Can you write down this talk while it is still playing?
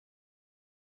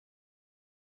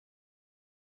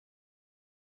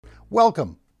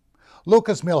Welcome!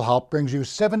 Lucas-Milhaupt brings you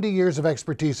 70 years of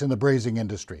expertise in the brazing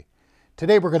industry.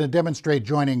 Today we're going to demonstrate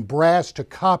joining brass to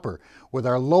copper with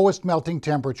our lowest melting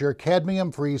temperature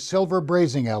cadmium-free silver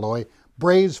brazing alloy,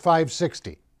 Braze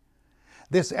 560.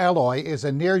 This alloy is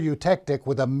a near eutectic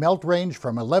with a melt range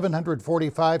from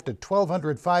 1145 to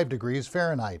 1205 degrees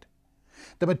Fahrenheit.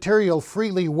 The material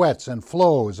freely wets and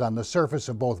flows on the surface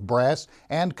of both brass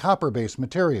and copper-based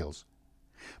materials.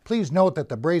 Please note that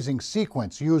the brazing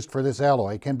sequence used for this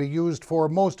alloy can be used for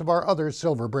most of our other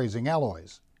silver brazing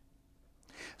alloys.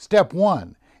 Step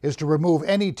 1 is to remove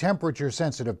any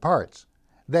temperature-sensitive parts.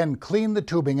 Then clean the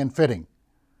tubing and fitting.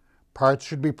 Parts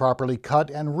should be properly cut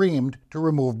and reamed to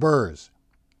remove burrs.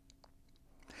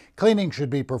 Cleaning should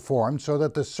be performed so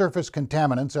that the surface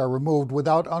contaminants are removed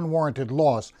without unwarranted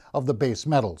loss of the base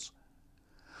metals.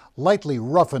 Lightly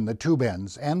roughen the tube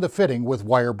ends and the fitting with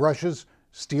wire brushes,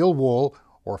 steel wool,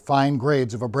 or fine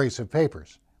grades of abrasive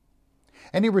papers.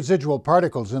 Any residual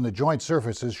particles in the joint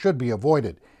surfaces should be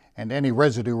avoided, and any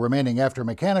residue remaining after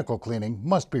mechanical cleaning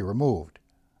must be removed.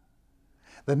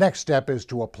 The next step is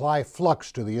to apply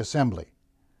flux to the assembly.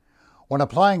 When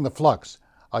applying the flux,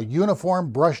 a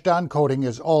uniform brushed-on coating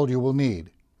is all you will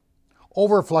need.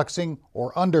 Overfluxing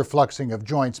or underfluxing of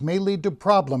joints may lead to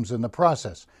problems in the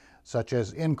process, such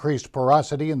as increased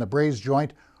porosity in the braze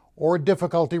joint or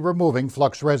difficulty removing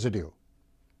flux residue.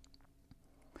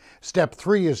 Step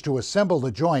 3 is to assemble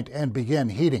the joint and begin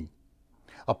heating.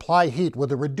 Apply heat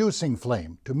with a reducing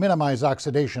flame to minimize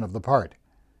oxidation of the part.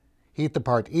 Heat the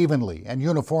part evenly and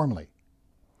uniformly.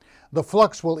 The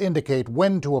flux will indicate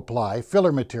when to apply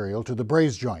filler material to the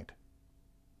braze joint.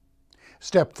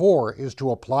 Step 4 is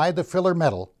to apply the filler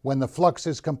metal when the flux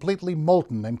is completely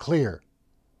molten and clear.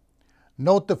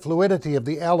 Note the fluidity of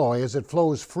the alloy as it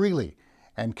flows freely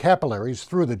and capillaries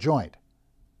through the joint.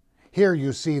 Here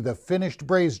you see the finished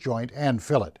braze joint and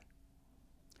fillet.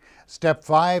 Step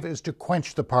 5 is to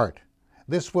quench the part.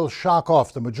 This will shock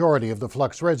off the majority of the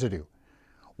flux residue.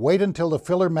 Wait until the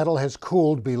filler metal has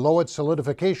cooled below its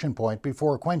solidification point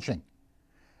before quenching.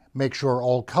 Make sure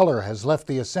all color has left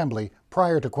the assembly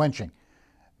prior to quenching.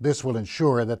 This will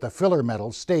ensure that the filler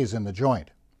metal stays in the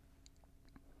joint.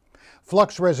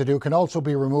 Flux residue can also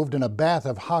be removed in a bath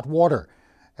of hot water,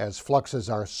 as fluxes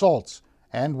are salts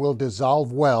and will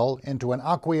dissolve well into an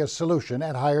aqueous solution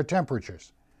at higher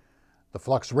temperatures. The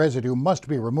flux residue must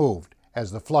be removed,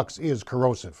 as the flux is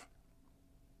corrosive.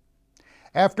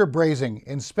 After brazing,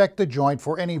 inspect the joint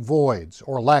for any voids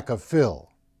or lack of fill.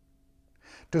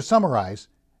 To summarize,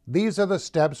 these are the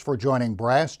steps for joining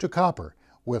brass to copper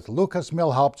with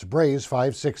Lucas-Milhaupt's Braze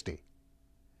 560.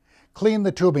 Clean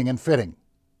the tubing and fitting.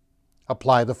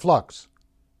 Apply the flux.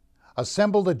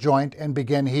 Assemble the joint and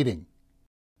begin heating.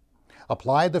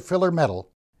 Apply the filler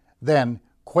metal, then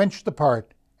quench the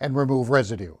part and remove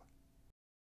residue.